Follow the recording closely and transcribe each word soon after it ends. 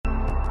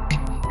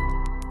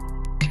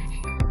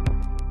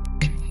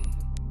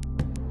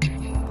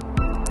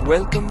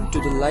Welcome to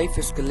the Life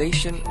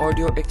Escalation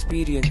audio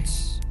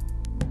experience.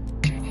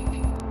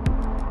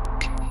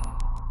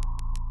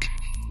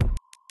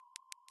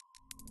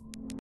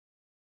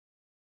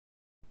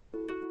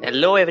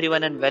 Hello,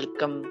 everyone, and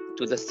welcome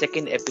to the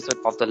second episode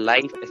of the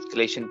Life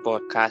Escalation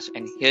podcast.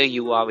 And here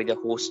you are with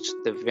your hosts,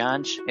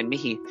 Divyansh and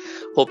Mihi.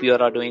 Hope you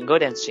are all doing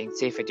good and staying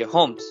safe at your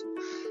homes.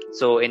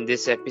 So, in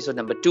this episode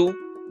number 2,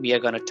 we are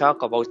going to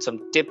talk about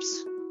some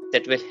tips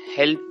that will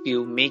help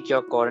you make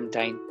your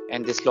quarantine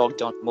and this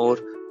lockdown more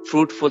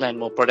fruitful and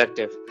more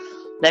productive.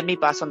 Let me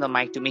pass on the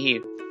mic to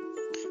Mihi.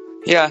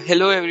 Yeah,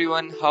 hello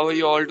everyone. How are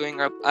you all doing?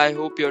 I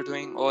hope you're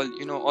doing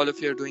all of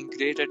you are doing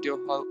great at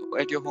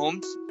your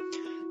homes.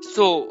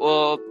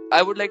 So,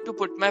 I would like to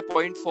put my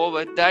point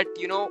forward that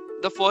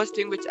the first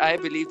thing which I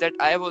believe that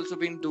I have also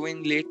been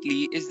doing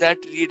lately is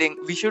that reading.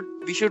 We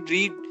should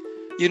read.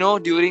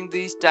 During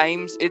these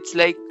times, it's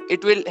like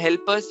it will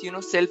help us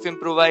self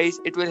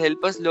improvise. It will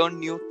help us learn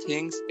new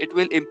things. It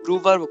will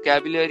improve our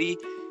vocabulary.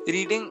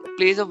 Reading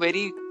plays a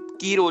very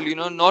key role.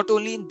 Not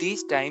only in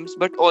these times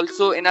but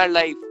also in our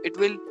life. It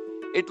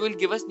will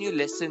give us new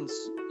lessons.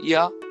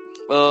 Yeah.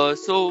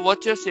 So,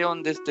 what's your say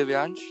on this,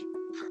 Divyansh?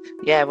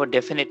 Yeah, I would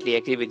definitely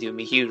agree with you,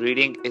 Mihi.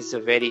 Reading is a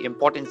very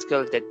important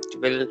skill that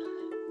will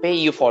pay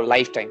you for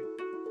lifetime.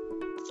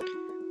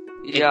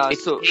 Yeah. It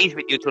stays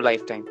with you through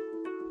lifetime.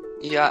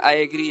 Yeah, I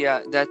agree.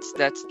 Yeah,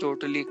 that's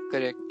totally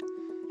correct.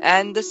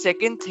 And the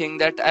second thing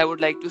that I would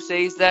like to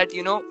say is that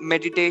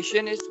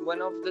meditation is one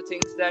of the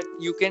things that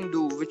you can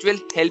do, which will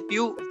help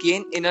you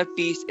gain inner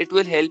peace. It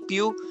will help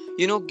you,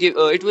 give.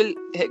 It will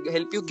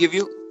help you give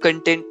you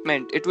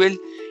contentment. It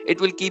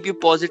will keep you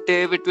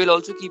positive. It will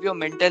also keep your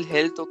mental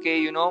health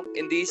okay.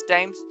 In these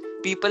times,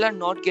 people are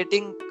not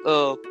getting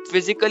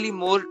physically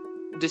more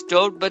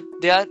disturbed, but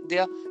their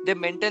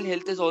mental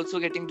health is also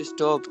getting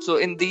disturbed. So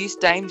in these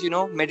times,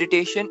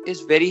 meditation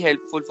is very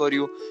helpful for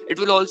you. It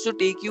will also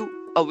take you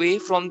away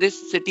from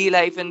this city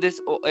life and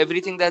this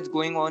everything that's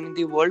going on in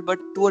the world, but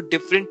to a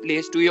different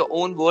place, to your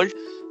own world,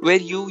 where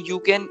you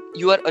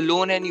are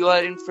alone and you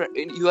are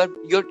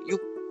you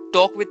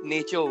talk with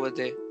nature over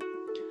there.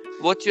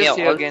 What's your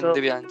say again,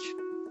 Divyansh?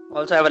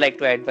 Also, I would like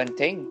to add one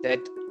thing,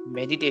 that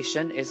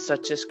meditation is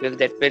such a skill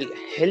that will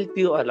help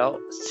you allow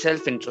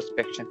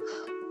self-introspection.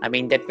 I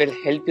mean, that will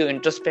help you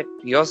introspect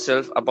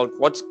yourself about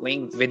what's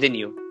going within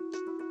you.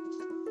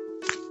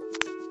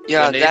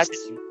 Yeah,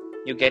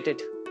 you get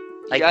it.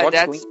 Like yeah, what's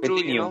that's going true.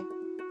 within you.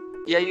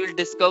 Yeah, you'll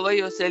discover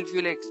yourself.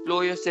 You'll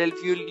explore yourself.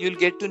 You'll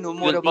get to know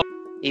more You'll about.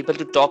 be able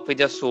to talk with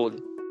your soul.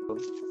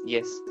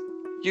 Yes.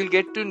 You'll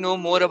get to know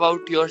more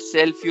about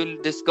yourself. You'll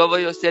discover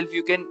yourself.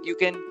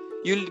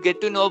 You'll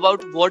get to know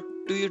about what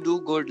do you do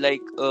good.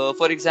 Like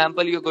for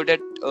example, you're good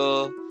at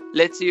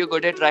let's say you're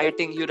good at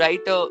writing. You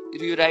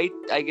write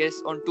I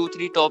guess on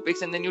 2-3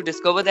 topics, and then you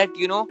discover that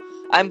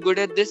I'm good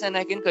at this and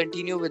I can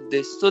continue with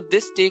this. So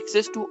this takes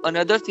us to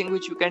another thing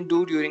which you can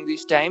do during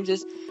these times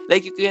is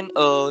like you can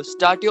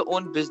start your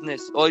own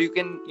business, or you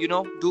can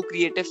do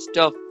creative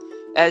stuff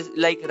as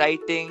like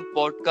writing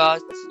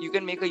podcasts. You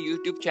can make a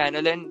YouTube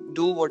channel and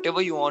do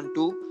whatever you want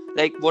to,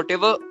 like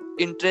whatever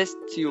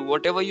interests you,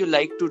 whatever you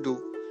like to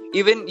do.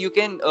 Even you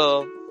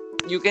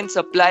can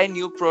supply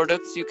new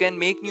products. You can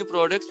make new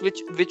products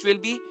which will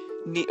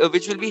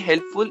be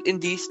helpful in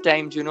these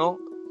times,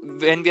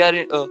 when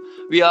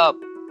we are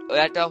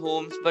at our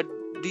homes. But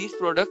these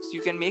products,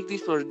 you can make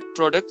these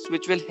products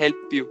which will help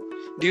you.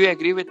 Do you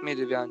agree with me,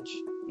 Divyansh?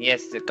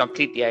 Yes,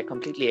 completely. I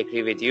completely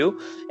agree with you.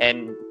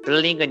 And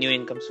building a new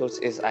income source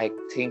is, I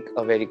think,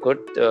 a very good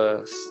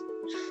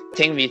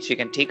thing which you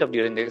can take up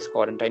during this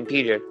quarantine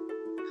period.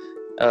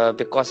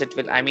 Because it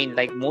will, I mean,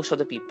 like most of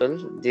the people,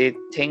 they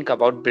think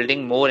about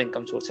building more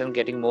income sources and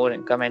getting more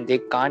income, and they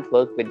can't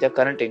work with their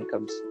current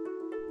incomes.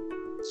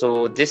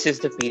 So this is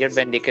the period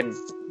when they can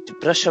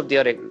brush up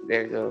their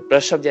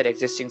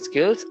existing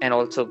skills and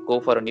also go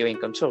for a new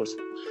income source.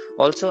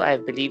 Also, I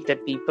believe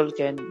that people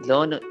can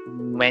learn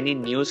many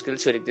new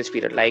skills during this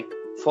period, like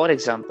for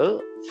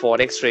example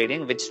forex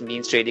trading, which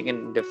means trading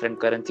in different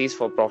currencies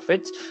for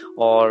profits,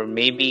 or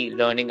maybe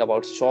learning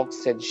about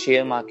stocks and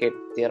share market.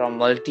 There are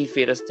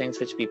multifarious things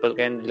which people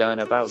can learn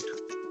about.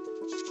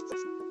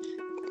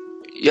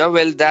 Yeah,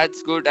 well,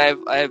 that's good.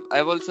 I've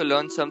also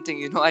learned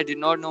something. I did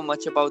not know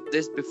much about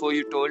this before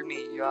you told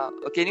me. Yeah,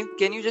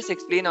 can you just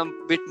explain a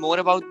bit more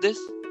about this?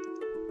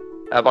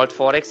 About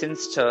forex and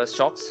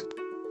stocks.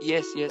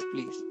 Yes,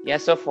 please. Yeah,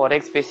 so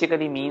forex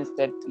basically means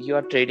that you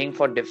are trading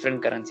for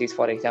different currencies.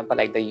 For example,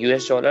 like the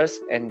US dollars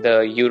and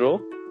the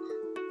euro.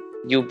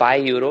 You buy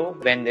euro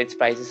when its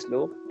price is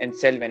low and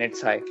sell when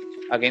it's high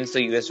against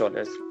the US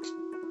dollars.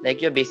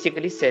 Like you're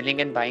basically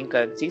selling and buying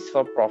currencies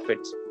for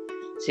profits.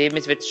 Same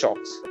is with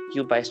stocks.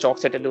 You buy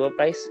stocks at a lower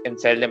price and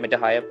sell them at a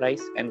higher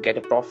price and get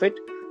a profit,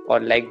 or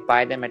like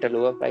buy them at a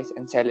lower price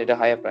and sell at a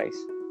higher price.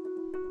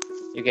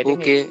 You getting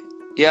it? Okay.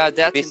 Yeah,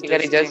 that's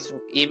Basically interesting. just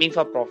aiming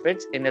for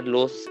profits in a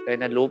low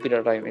period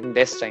of time, in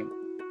less time.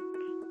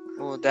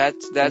 Oh, And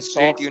that's great.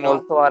 stocks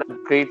also are a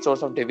great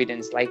source of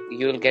dividends. Like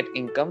you will get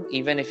income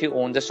even if you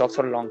own the stocks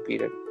for a long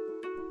period.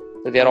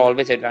 So there are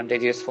always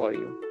advantages for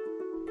you.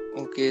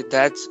 Okay,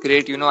 that's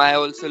great. I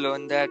also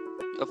learned that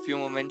a few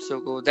moments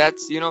ago.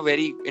 That's,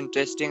 very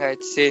interesting,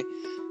 I'd say.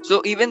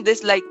 So even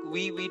this, like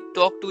we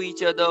talk to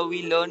each other,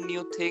 we learn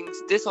new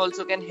things. This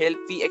also can help.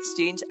 We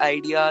exchange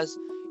ideas.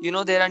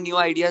 There are new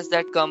ideas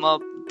that come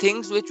up.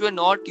 Things which were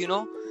not,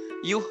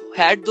 you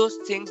had those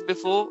things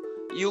before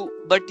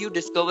but you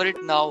discover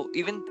it now.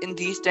 Even in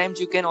these times,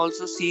 you can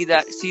also see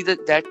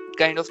that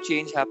kind of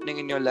change happening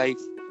in your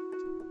life.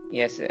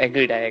 Yes,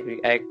 agreed. I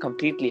agree. I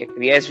completely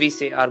agree. As we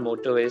say, our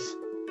motto is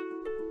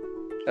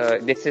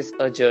this is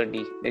a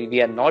journey.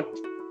 We are not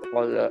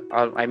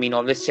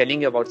always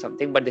telling you about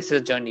something, but this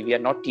is a journey. We are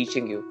not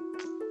teaching you.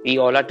 We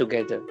all are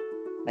together,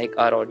 like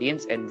our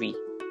audience and we,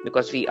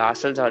 because we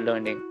ourselves are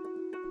learning.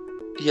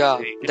 Yeah,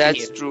 We agree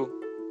that's here. true.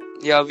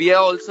 Yeah, we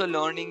are also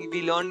learning.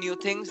 We learn new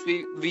things.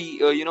 We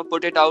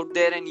put it out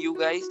there, and you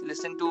guys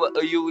listen to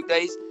you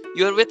guys.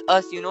 You're with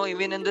us.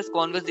 Even in this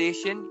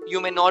conversation, you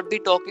may not be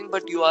talking,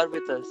 but you are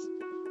with us.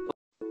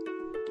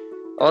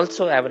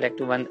 Also, I would like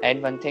to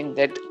add one thing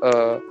that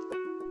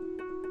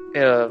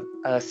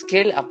a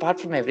skill apart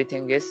from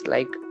everything is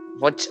like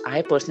what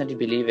I personally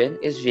believe in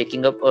is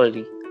waking up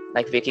early,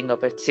 like waking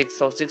up at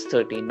 6 or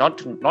 6:30,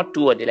 not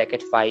too early, like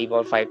at 5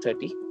 or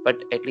 5:30,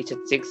 but at least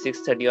at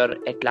 6:30, or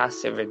at last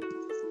 7.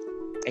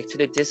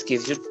 Actually, this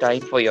gives you time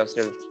for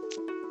yourself.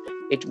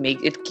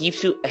 It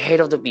keeps you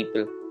ahead of the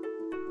people.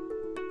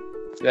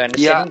 You are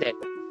Yeah, understanding that?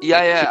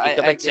 yeah, Like if yeah. you wake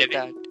up I at get 7,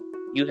 that.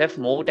 you have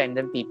more time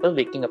than people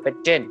waking up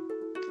at 10.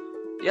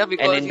 Yeah, And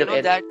because in the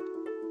and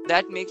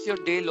that makes your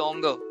day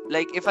longer.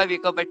 Like if I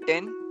wake up at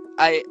 10,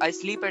 I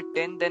sleep at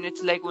 10, then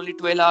it's like only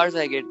 12 hours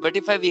I get. But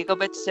if I wake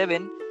up at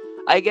 7,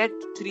 I get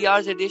 3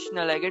 hours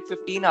additional. I get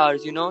 15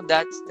 hours.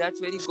 That's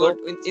very good.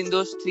 so In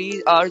those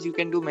 3 hours, you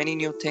can do many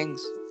new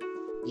things.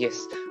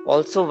 yes.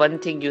 Also, one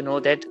thing you know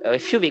that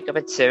if you wake up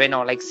at 7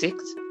 or like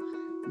 6,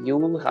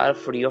 you are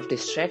free of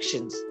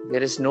distractions.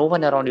 There is no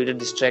one around you to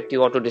distract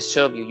you or to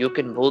disturb you. You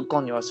can work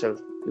on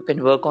yourself. You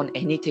can work on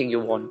anything you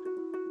want.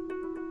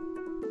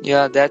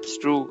 Yeah, that's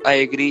true. I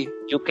agree.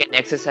 You can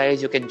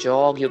exercise, you can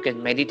jog, you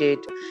can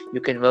meditate,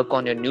 you can work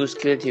on your new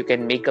skills, you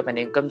can make up an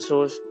income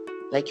source.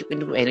 Like you can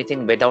do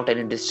anything without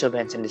any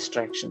disturbance and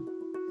distraction.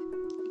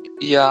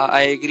 Yeah,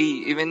 I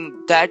agree. Even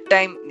that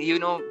time,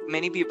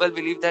 many people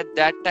believe that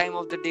that time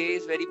of the day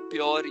is very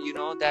pure,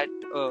 that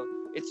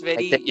it's Like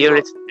very, the air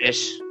is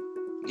fresh.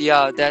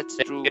 yeah, that's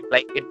true.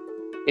 Like it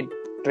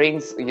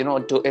brings,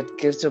 it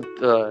gives a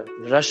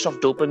rush of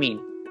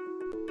dopamine.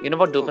 You know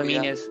what Oh,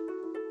 dopamine yeah. is?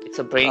 It's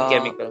a brain Uh,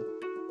 chemical,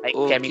 like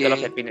chemical of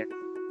okay. happiness.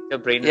 Your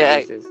brain Yeah,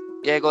 releases.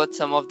 yeah, I got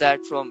some of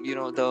that from,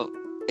 the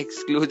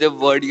exclusive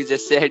word you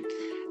just said.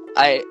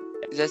 I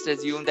just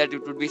assumed that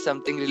it would be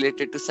something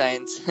related to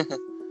science.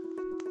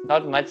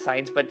 Not much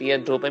science, but yeah,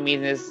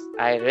 dopamine is.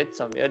 I read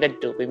somewhere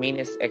that dopamine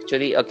is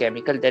actually a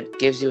chemical that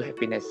gives you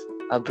happiness.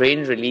 Our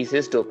brain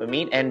releases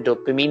dopamine, and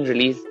dopamine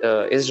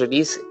is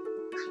released.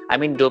 I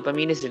mean,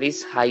 dopamine is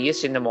released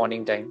highest in the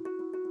morning time.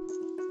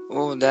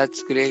 Oh,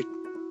 that's great.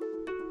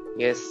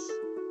 Yes.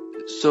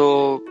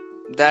 So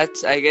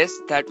I guess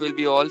that will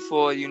be all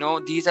for,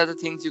 these are the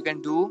things you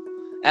can do.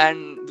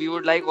 And we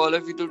would like all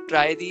of you to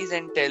try these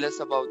and tell us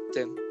about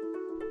them.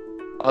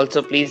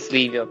 Also, please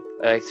leave your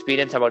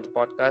experience about the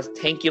podcast.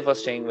 Thank you for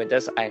staying with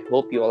us. I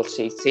hope you all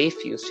stay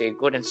safe, you stay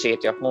good, and stay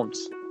at your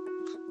homes.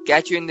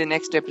 Catch you in the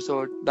next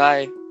episode.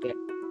 Bye.